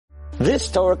This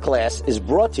Torah class is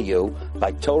brought to you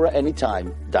by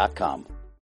TorahAnytime.com.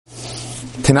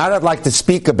 Tonight I'd like to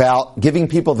speak about giving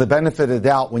people the benefit of the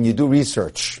doubt when you do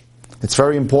research. It's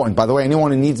very important. By the way, anyone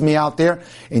who needs me out there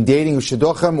in dating with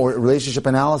Shidduchim or relationship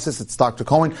analysis, it's Dr.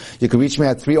 Cohen. You can reach me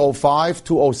at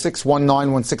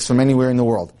 305-206-1916 from anywhere in the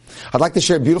world. I'd like to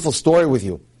share a beautiful story with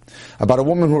you about a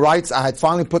woman who writes, I had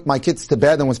finally put my kids to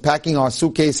bed and was packing our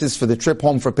suitcases for the trip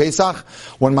home for Pesach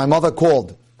when my mother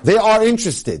called. They are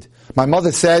interested. My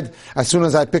mother said, as soon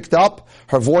as I picked up,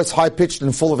 her voice high-pitched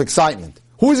and full of excitement.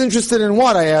 Who is interested in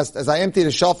what? I asked as I emptied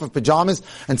a shelf of pajamas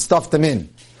and stuffed them in.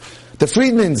 The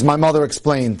Friedmans, my mother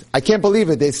explained. I can't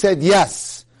believe it. They said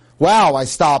yes. Wow, I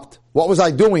stopped. What was I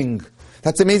doing?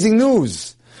 That's amazing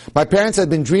news. My parents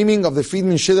had been dreaming of the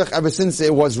Friedman Shidduch ever since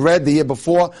it was read the year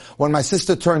before when my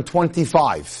sister turned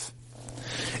 25.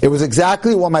 It was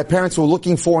exactly what my parents were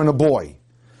looking for in a boy.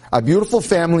 A beautiful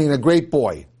family and a great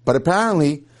boy. But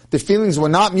apparently, the feelings were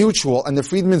not mutual and the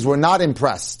Friedmans were not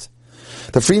impressed.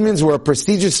 The Friedmans were a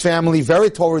prestigious family,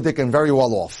 very Torahic and very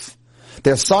well off.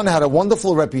 Their son had a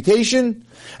wonderful reputation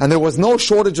and there was no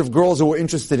shortage of girls who were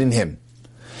interested in him.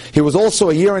 He was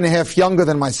also a year and a half younger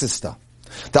than my sister.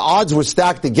 The odds were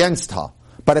stacked against her,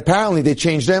 but apparently they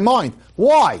changed their mind.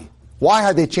 Why? Why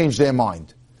had they changed their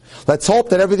mind? Let's hope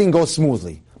that everything goes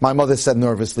smoothly, my mother said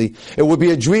nervously. It would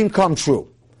be a dream come true.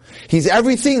 He's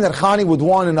everything that Chani would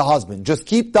want in a husband. Just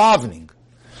keep davening.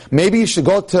 Maybe you should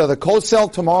go to the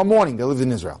Kosel tomorrow morning. They lived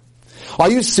in Israel.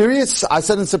 Are you serious? I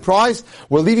said in surprise.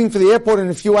 We're leaving for the airport in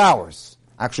a few hours.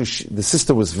 Actually, the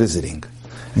sister was visiting,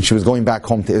 and she was going back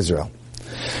home to Israel.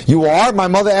 You are? My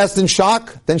mother asked in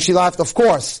shock. Then she laughed. Of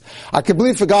course. I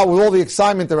completely forgot with all the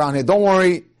excitement around here. Don't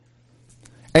worry.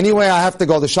 Anyway, I have to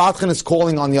go. The shadchan is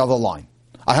calling on the other line.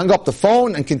 I hung up the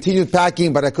phone and continued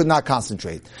packing, but I could not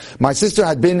concentrate. My sister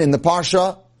had been in the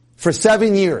Parsha for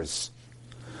 7 years.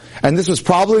 And this was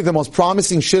probably the most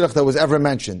promising shidduch that was ever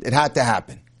mentioned. It had to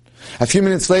happen. A few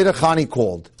minutes later, Chani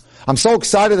called. I'm so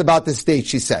excited about this date,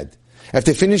 she said.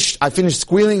 After I finished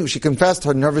squealing, she confessed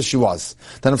how nervous she was.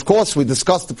 Then, of course, we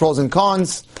discussed the pros and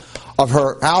cons of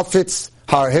her outfits,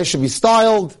 how her hair should be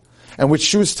styled, and which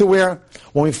shoes to wear.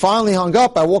 When we finally hung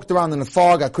up, I walked around in the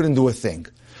fog. I couldn't do a thing.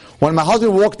 When my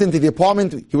husband walked into the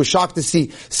apartment, he was shocked to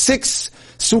see 6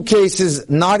 suitcases,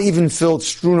 not even filled,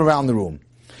 strewn around the room.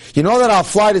 You know that our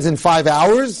flight is in 5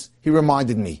 hours? He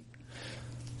reminded me.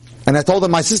 And I told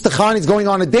him, my sister Chani is going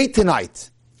on a date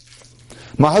tonight.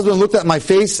 My husband looked at my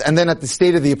face and then at the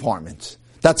state of the apartment.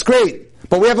 That's great,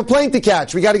 but we have a plane to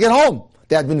catch. We got to get home.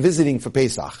 They had been visiting for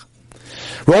Pesach.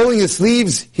 Rolling his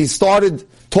sleeves, he started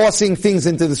tossing things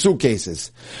into the suitcases.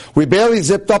 We barely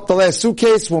zipped up the last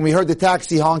suitcase when we heard the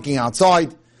taxi honking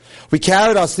outside. We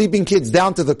carried our sleeping kids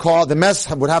down to the car. The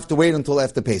mess would have to wait until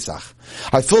after Pesach.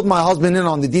 I filled my husband in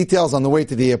on the details on the way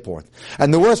to the airport.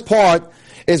 And the worst part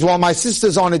is while my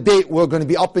sister's on a date, we're going to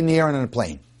be up in the air and on a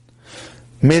plane.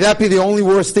 May that be the only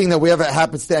worst thing that we ever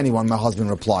happens to anyone, my husband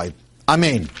replied.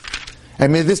 Amen.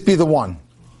 And may this be the one.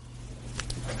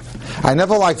 I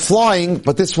never liked flying,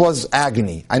 but this was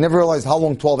agony. I never realized how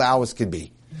long 12 hours could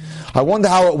be. I wonder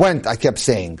how it went, I kept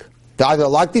saying. They either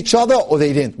liked each other or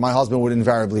they didn't, my husband would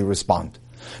invariably respond.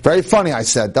 Very funny, I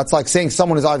said. That's like saying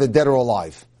someone is either dead or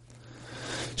alive.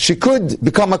 She could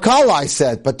become a kala, I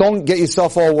said, but don't get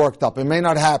yourself all worked up. It may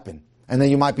not happen, and then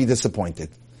you might be disappointed.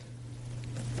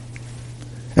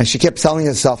 And she kept telling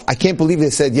herself, I can't believe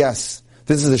they said yes.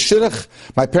 This is a shidduch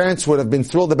my parents would have been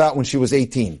thrilled about when she was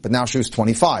 18, but now she was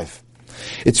 25.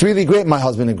 It's really great, my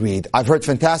husband agreed. I've heard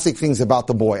fantastic things about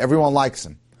the boy. Everyone likes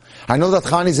him. I know that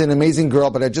Chani's an amazing girl,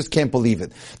 but I just can't believe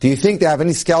it. Do you think they have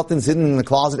any skeletons hidden in the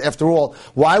closet? After all,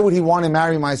 why would he want to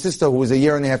marry my sister who was a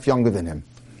year and a half younger than him?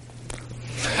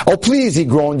 Oh please, he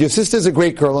groaned, your sister's a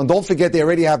great girl, and don't forget they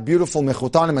already have beautiful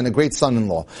mechutanim and a great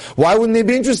son-in-law. Why wouldn't they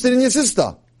be interested in your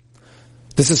sister?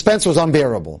 The suspense was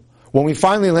unbearable. When we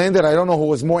finally landed, I don't know who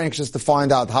was more anxious to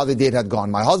find out how the date had gone.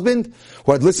 My husband,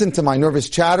 who had listened to my nervous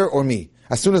chatter, or me.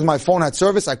 As soon as my phone had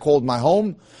service, I called my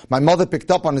home. My mother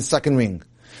picked up on the second ring.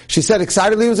 She said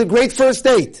excitedly, it was a great first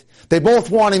date. They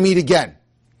both want to meet again.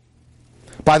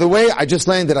 By the way, I just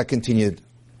landed, I continued.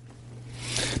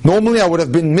 Normally I would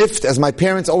have been miffed as my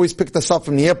parents always picked us up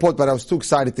from the airport, but I was too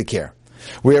excited to care.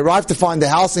 We arrived to find the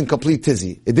house in complete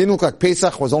tizzy. It didn't look like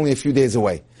Pesach was only a few days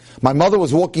away. My mother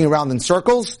was walking around in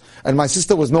circles, and my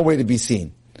sister was nowhere to be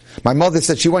seen. My mother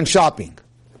said she went shopping.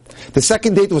 The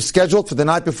second date was scheduled for the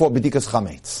night before B'dikas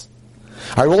Chametz.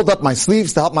 I rolled up my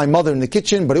sleeves to help my mother in the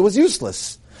kitchen, but it was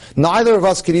useless. Neither of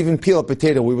us could even peel a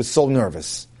potato. We were so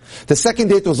nervous. The second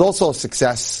date was also a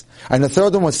success, and the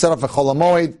third one was set up for Chol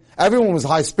HaMoed. Everyone was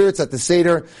high spirits at the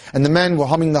Seder, and the men were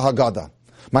humming the Haggadah.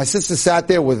 My sister sat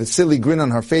there with a silly grin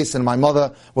on her face, and my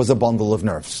mother was a bundle of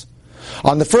nerves.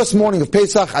 On the first morning of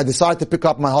Pesach, I decided to pick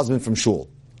up my husband from shul.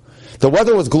 The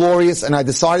weather was glorious, and I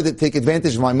decided to take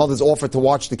advantage of my mother's offer to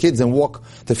watch the kids and walk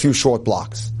the few short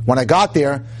blocks. When I got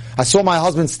there, I saw my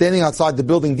husband standing outside the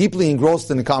building, deeply engrossed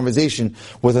in a conversation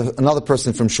with another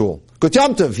person from shul. Good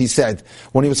Yom Tov, he said,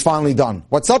 when he was finally done.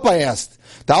 What's up, I asked.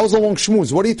 That was a long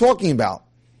schmooze. What are you talking about?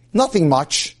 Nothing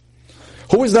much.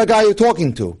 Who is that guy you're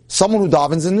talking to? Someone who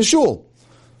davens in the shul.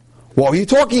 What were you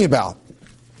talking about?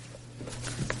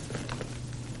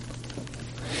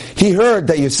 He heard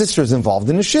that your sister is involved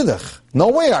in a shidduch. No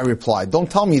way, I replied.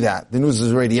 Don't tell me that. The news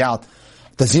is already out.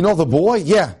 Does he know the boy?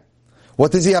 Yeah.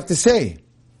 What does he have to say?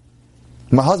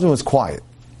 My husband was quiet.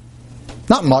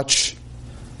 Not much.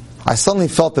 I suddenly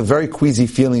felt a very queasy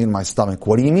feeling in my stomach.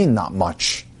 What do you mean, not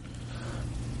much?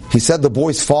 He said the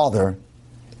boy's father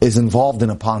is involved in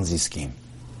a Ponzi scheme.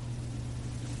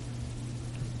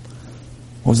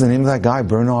 What was the name of that guy?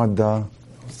 Bernard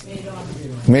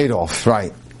Madoff,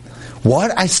 right.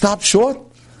 What? I stopped short?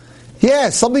 Yeah,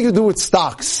 something to do with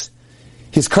stocks.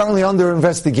 He's currently under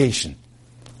investigation.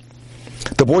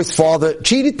 The boy's father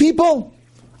cheated people?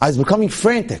 I was becoming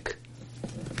frantic.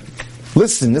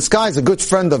 Listen, this guy's a good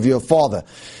friend of your father.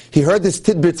 He heard this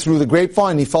tidbit through the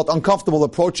grapevine. He felt uncomfortable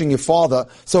approaching your father,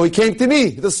 so he came to me,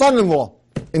 the son-in-law,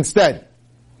 instead.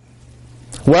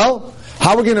 Well,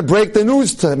 how are we going to break the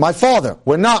news to my father?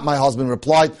 We're not, my husband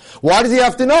replied. Why does he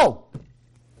have to know?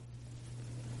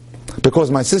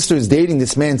 Because my sister is dating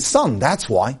this man's son, that's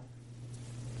why.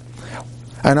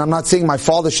 And I'm not saying my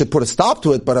father should put a stop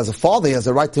to it, but as a father, he has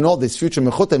a right to know this future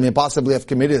mechuta may possibly have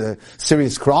committed a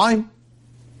serious crime.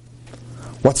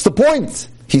 What's the point?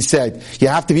 He said, you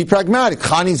have to be pragmatic.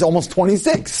 Chani's almost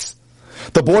 26.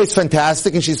 The boy's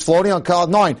fantastic and she's floating on cloud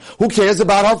 9. Who cares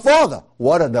about her father?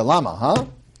 What a dilemma, huh?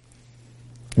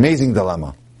 Amazing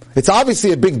dilemma. It's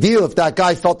obviously a big deal if that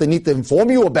guy felt the need to inform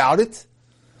you about it.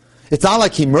 It's not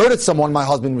like he murdered someone, my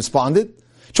husband responded.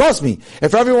 Trust me,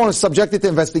 if everyone was subjected to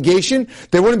investigation,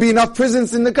 there wouldn't be enough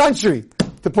prisons in the country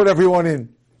to put everyone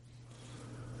in.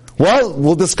 Well,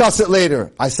 we'll discuss it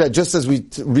later, I said, just as we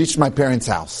reached my parents'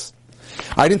 house.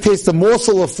 I didn't taste a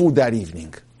morsel of food that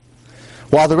evening.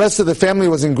 While the rest of the family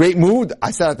was in great mood,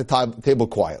 I sat at the table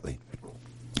quietly.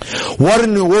 What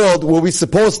in the world were we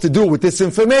supposed to do with this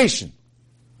information?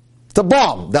 It's a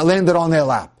bomb that landed on their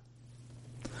lap.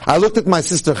 I looked at my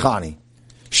sister Chani.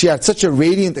 She had such a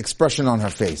radiant expression on her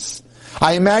face.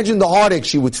 I imagined the heartache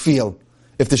she would feel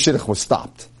if the shidduch was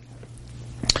stopped.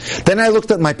 Then I looked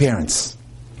at my parents.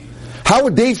 How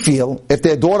would they feel if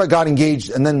their daughter got engaged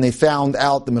and then they found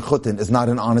out the mechutin is not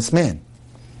an honest man?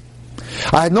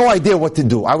 I had no idea what to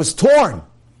do. I was torn.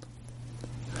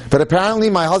 But apparently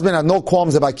my husband had no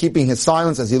qualms about keeping his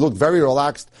silence as he looked very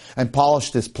relaxed and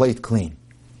polished his plate clean.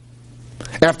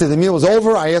 After the meal was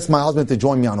over, I asked my husband to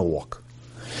join me on a walk.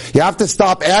 You have to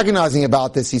stop agonizing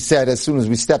about this, he said as soon as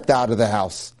we stepped out of the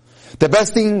house. The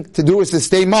best thing to do is to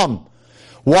stay mum.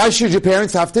 Why should your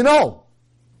parents have to know?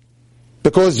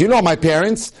 Because you know my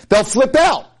parents, they'll flip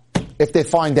out if they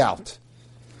find out.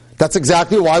 That's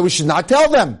exactly why we should not tell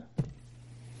them.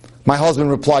 My husband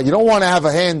replied, you don't want to have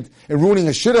a hand in ruining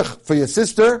a shidduch for your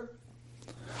sister.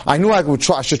 I knew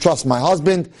I should trust my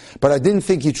husband, but I didn't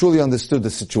think he truly understood the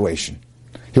situation.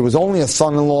 He was only a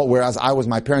son-in-law, whereas I was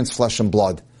my parents' flesh and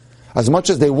blood. As much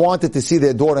as they wanted to see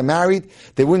their daughter married,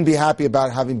 they wouldn't be happy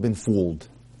about having been fooled.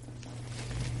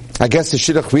 I guess the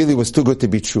shidduch really was too good to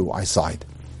be true, I sighed.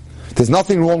 There's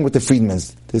nothing wrong with the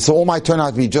Friedmans. This all might turn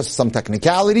out to be just some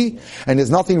technicality, and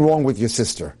there's nothing wrong with your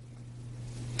sister.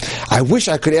 I wish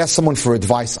I could ask someone for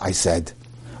advice, I said.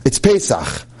 It's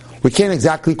Pesach. We can't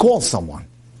exactly call someone.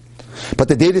 But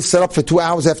the date is set up for 2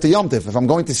 hours after Yom Tov. If I'm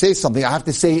going to say something, I have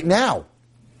to say it now.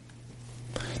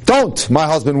 Don't, my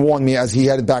husband warned me as he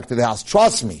headed back to the house.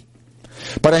 Trust me.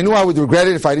 But I knew I would regret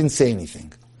it if I didn't say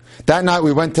anything. That night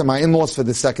we went to my in-laws for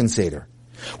the second Seder.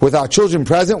 With our children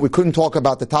present, we couldn't talk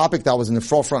about the topic that was in the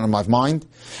forefront of my mind.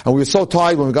 And we were so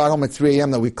tired when we got home at 3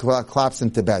 a.m. that we collapsed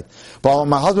into bed. But when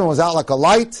my husband was out like a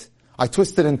light, I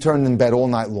twisted and turned in bed all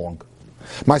night long.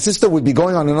 My sister would be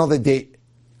going on another date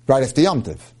right after Yom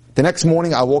Tov. The next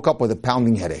morning I woke up with a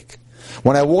pounding headache.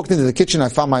 When I walked into the kitchen, I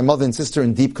found my mother and sister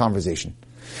in deep conversation.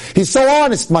 He's so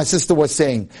honest, my sister was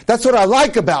saying. That's what I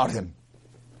like about him.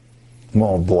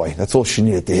 Oh boy, that's all she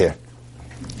needed to hear.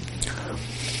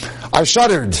 I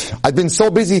shuddered. I'd been so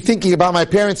busy thinking about my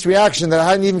parents' reaction that I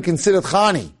hadn't even considered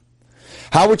Chani.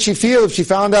 How would she feel if she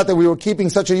found out that we were keeping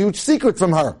such a huge secret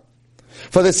from her?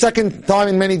 For the second time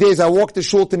in many days, I walked to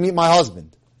shul to meet my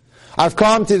husband. I've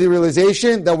come to the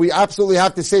realization that we absolutely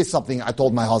have to say something, I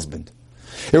told my husband.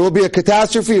 It will be a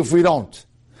catastrophe if we don't.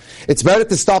 it's better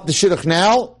to stop the shidduch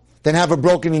now than have a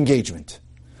broken engagement.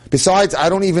 Besides, I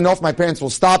don't even know if my parents will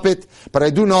stop it, but I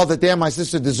do know that they and my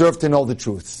sister deserve to know the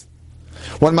truth.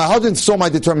 When my husband saw my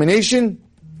determination,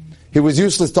 he was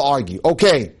useless to argue.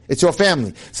 Okay, it's your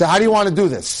family. So how do you want to do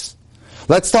this?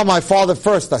 Let's tell my father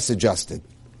first, I suggested.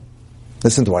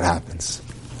 Listen to what happens.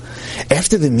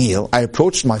 After the meal, I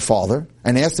approached my father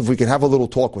and asked if we could have a little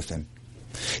talk with him.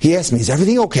 He asked me, is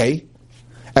everything okay?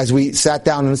 As we sat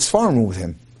down in his farm room with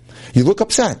him. You look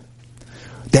upset.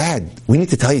 Dad, we need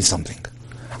to tell you something.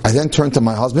 I then turned to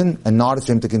my husband and nodded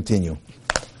for him to continue.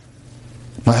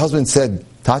 My husband said,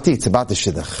 Tati, it's about the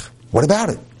shidduch. What about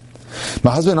it?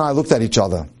 My husband and I looked at each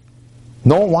other.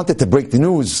 No one wanted to break the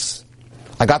news.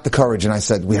 I got the courage and I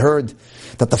said, we heard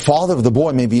that the father of the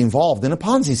boy may be involved in a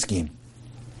Ponzi scheme.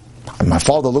 And my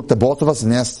father looked at both of us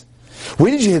and asked,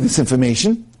 where did you hear this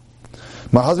information?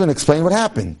 My husband explained what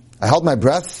happened. I held my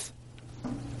breath,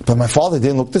 but my father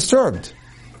didn't look disturbed.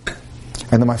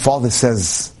 And then my father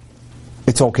says,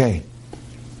 it's okay.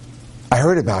 I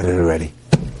heard about it already.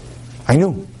 I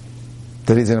knew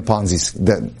that he's in a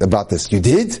Ponzi about this. You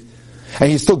did? And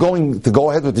you're still going to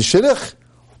go ahead with the shidduch?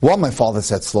 Well, my father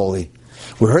said slowly,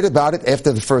 we heard about it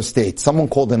after the first date. Someone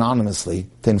called anonymously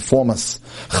to inform us.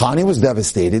 Chani was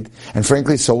devastated, and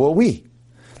frankly, so were we.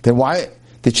 Then why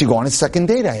did she go on a second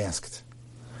date, I asked.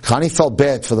 Chani felt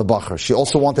bad for the bacher. She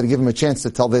also wanted to give him a chance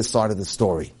to tell their side of the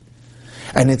story.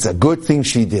 And it's a good thing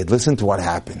she did. Listen to what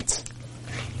happened.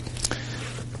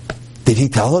 Did he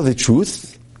tell her the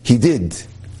truth? He did.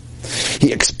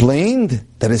 He explained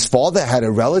that his father had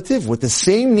a relative with the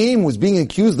same name was being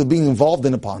accused of being involved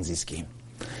in a Ponzi scheme.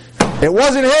 It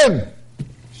wasn't him.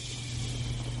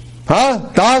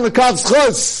 Da'an l'kav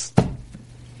schus.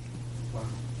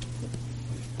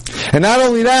 And not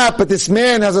only that, but this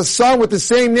man has a son with the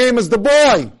same name as the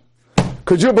boy.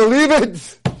 Could you believe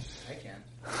it? I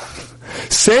can.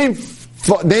 Same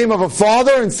name of a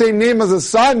father and same name as a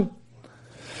son.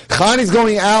 Chani's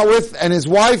going out with, and his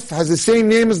wife has the same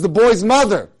name as the boy's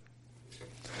mother.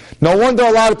 No wonder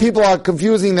a lot of people are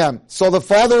confusing them. So the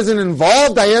father isn't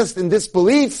involved, I asked, in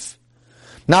disbelief.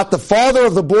 Not the father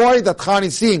of the boy that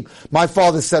Chani's seeing. My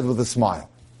father said with a smile.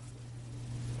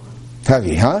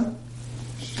 Heavy, huh?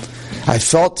 I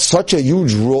felt such a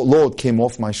huge load came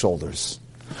off my shoulders.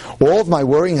 All of my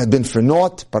worrying had been for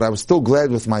naught, but I was still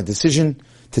glad with my decision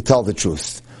to tell the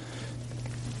truth.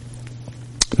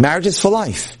 Marriage is for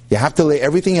life. You have to lay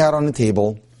everything out on the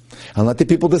table and let the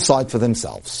people decide for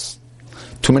themselves.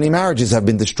 Too many marriages have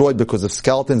been destroyed because of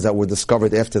skeletons that were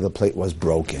discovered after the plate was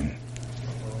broken.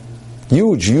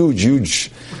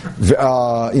 Huge,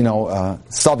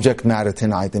 subject matter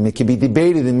tonight, and it can be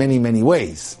debated in many, many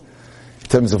ways. In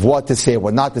terms of what to say,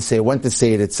 what not to say, when to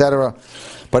say it, etc.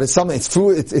 But it's something. It's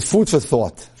food for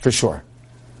thought, for sure.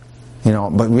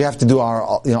 But we have to do our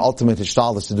ultimate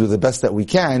ishtadlus to do the best that we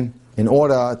can in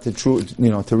order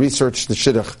to research the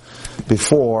shidduch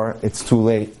before it's too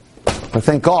late. But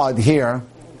thank God here,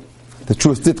 the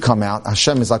truth did come out.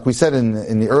 Hashem is, like we said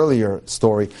in the earlier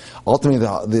story, ultimately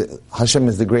the Hashem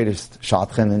is the greatest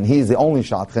shadchan, and He is the only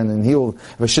shadchan, and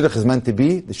if a shidduch is meant to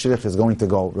be, the shidduch is going to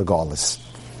go regardless.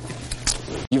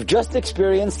 You've just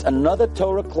experienced another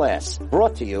Torah class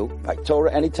brought to you by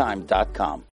TorahAnytime.com.